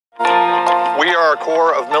We are a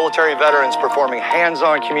corps of military veterans performing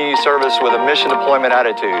hands-on community service with a mission deployment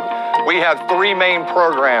attitude. We have three main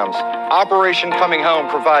programs. Operation Coming Home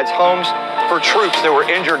provides homes for troops that were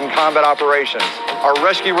injured in combat operations. Our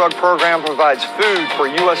Rescue Rug program provides food for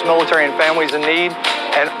U.S. military and families in need.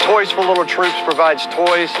 And Toys for Little Troops provides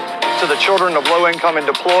toys to the children of low income and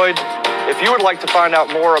deployed. If you would like to find out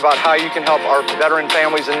more about how you can help our veteran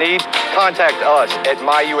families in need, contact us at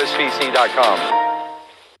myusvc.com.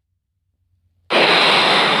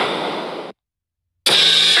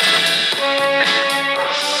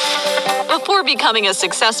 Before becoming a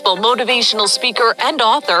successful motivational speaker and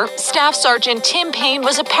author, Staff Sergeant Tim Payne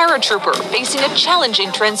was a paratrooper facing a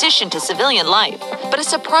challenging transition to civilian life. But a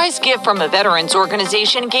surprise gift from a veterans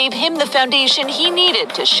organization gave him the foundation he needed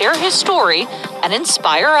to share his story and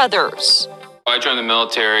inspire others. I joined the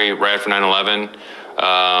military right after 9/11.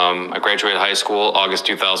 I graduated high school August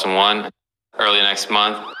 2001. Early next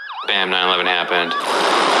month, bam, 9/11 happened.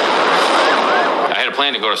 I had a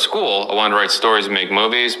plan to go to school. I wanted to write stories and make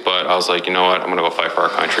movies, but I was like, you know what? I'm going to go fight for our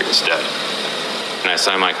country instead. And I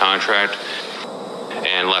signed my contract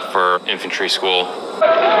and left for infantry school.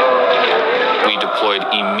 We deployed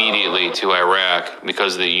immediately to Iraq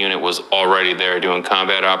because the unit was already there doing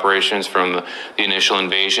combat operations from the initial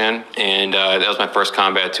invasion. And that was my first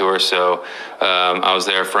combat tour. So I was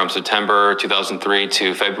there from September 2003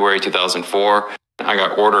 to February 2004. I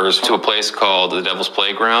got orders to a place called the Devil's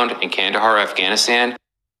Playground in Kandahar, Afghanistan.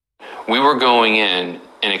 We were going in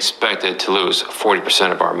and expected to lose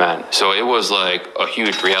 40% of our men. So it was like a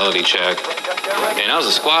huge reality check. And I was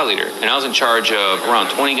a squad leader, and I was in charge of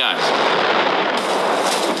around 20 guys.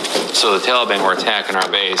 So the Taliban were attacking our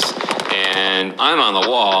base, and I'm on the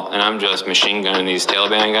wall, and I'm just machine gunning these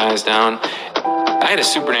Taliban guys down. I had a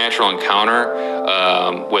supernatural encounter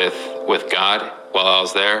with God while I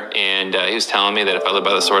was there, and he was telling me that if I live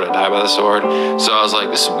by the sword, I die by the sword. So I was like,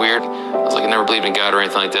 this is weird. I was like, I never believed in God or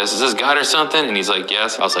anything like this. Is this God or something? And he's like,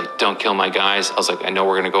 yes. I was like, don't kill my guys. I was like, I know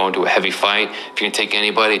we're gonna go into a heavy fight. If you can take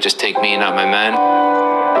anybody, just take me, not my men.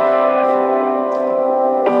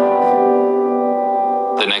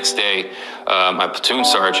 The next day, my platoon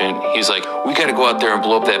sergeant, he's like, we gotta go out there and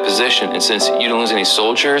blow up that position. And since you don't lose any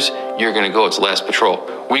soldiers, you're gonna go, it's the last patrol.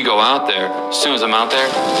 We go out there, as soon as I'm out there,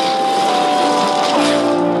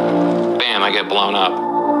 bam, I get blown up.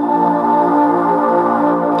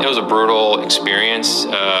 It was a brutal experience.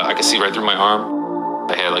 I could see right through my arm.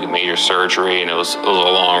 I had like a major surgery, and it was a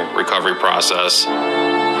long recovery process.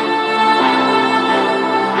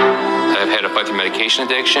 I've had to fight through medication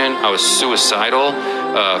addiction. I was suicidal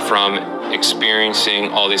from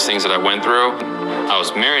experiencing all these things that I went through. I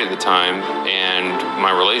was married at the time, and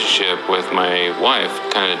my relationship with my wife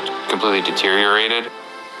kind of completely deteriorated.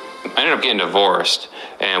 I ended up getting divorced,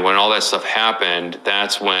 and when all that stuff happened,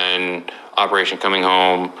 that's when Operation Coming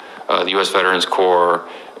Home, the U.S. Veterans Corp,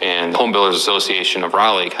 and the Home Builders Association of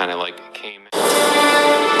Raleigh kind of like came in.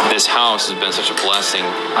 This house has been such a blessing.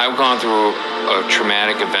 I've gone through a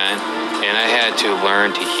traumatic event, and I had to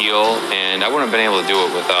learn to heal, and I wouldn't have been able to do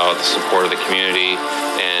it without the support of the community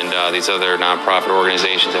and these other nonprofit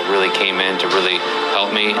organizations that really came in to really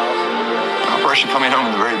help me. Operation Coming Home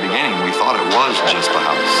in the very beginning, we thought it was just a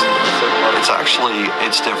house.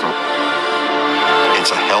 It's different.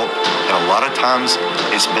 It's a help, and a lot of times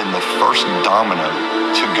it's been the first domino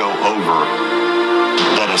to go over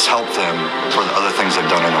that has helped them for the other things they've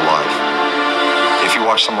done in their life. If you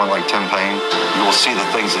watch someone like Tim Payne, you will see the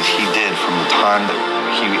things that he did from the time that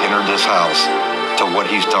he entered this house to what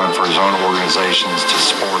he's done for his own organizations, to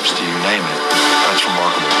sports, to you name it. That's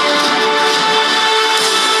remarkable.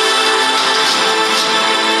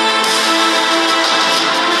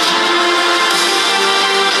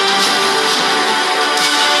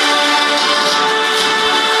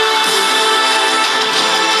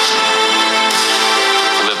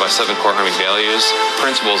 I live by 7 core Army values,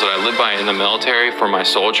 principles that I live by in the military for my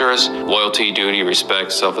soldiers: loyalty, duty,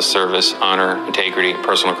 respect, self-service, honor, integrity,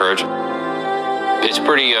 personal courage. It's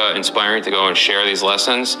pretty inspiring to go and share these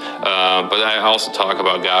lessons, but I also talk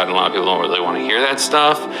about God, and a lot of people don't really want to hear that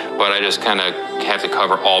stuff, but I just kind of have to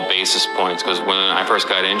cover all basis points, because when I first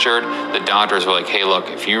got injured, the doctors were like, hey, look,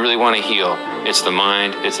 if you really want to heal, it's the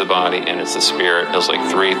mind, it's the body, and it's the spirit. There's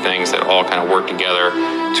like 3 things that all kind of work together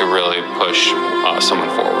to really push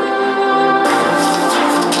someone forward.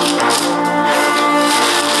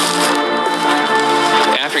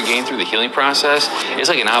 After getting through the healing process, it's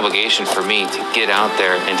like an obligation for me to get out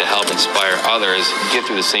there and to help inspire others get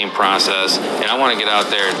through the same process. And I want to get out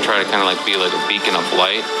there and try to kind of like be like a beacon of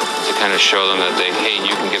light to kind of show them that hey,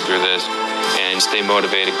 you can get through this, and stay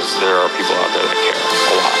motivated, because there are people out there that care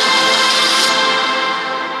a lot.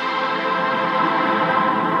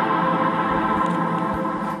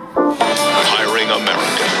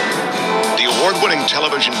 award-winning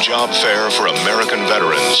television job fair for American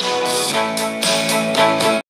veterans.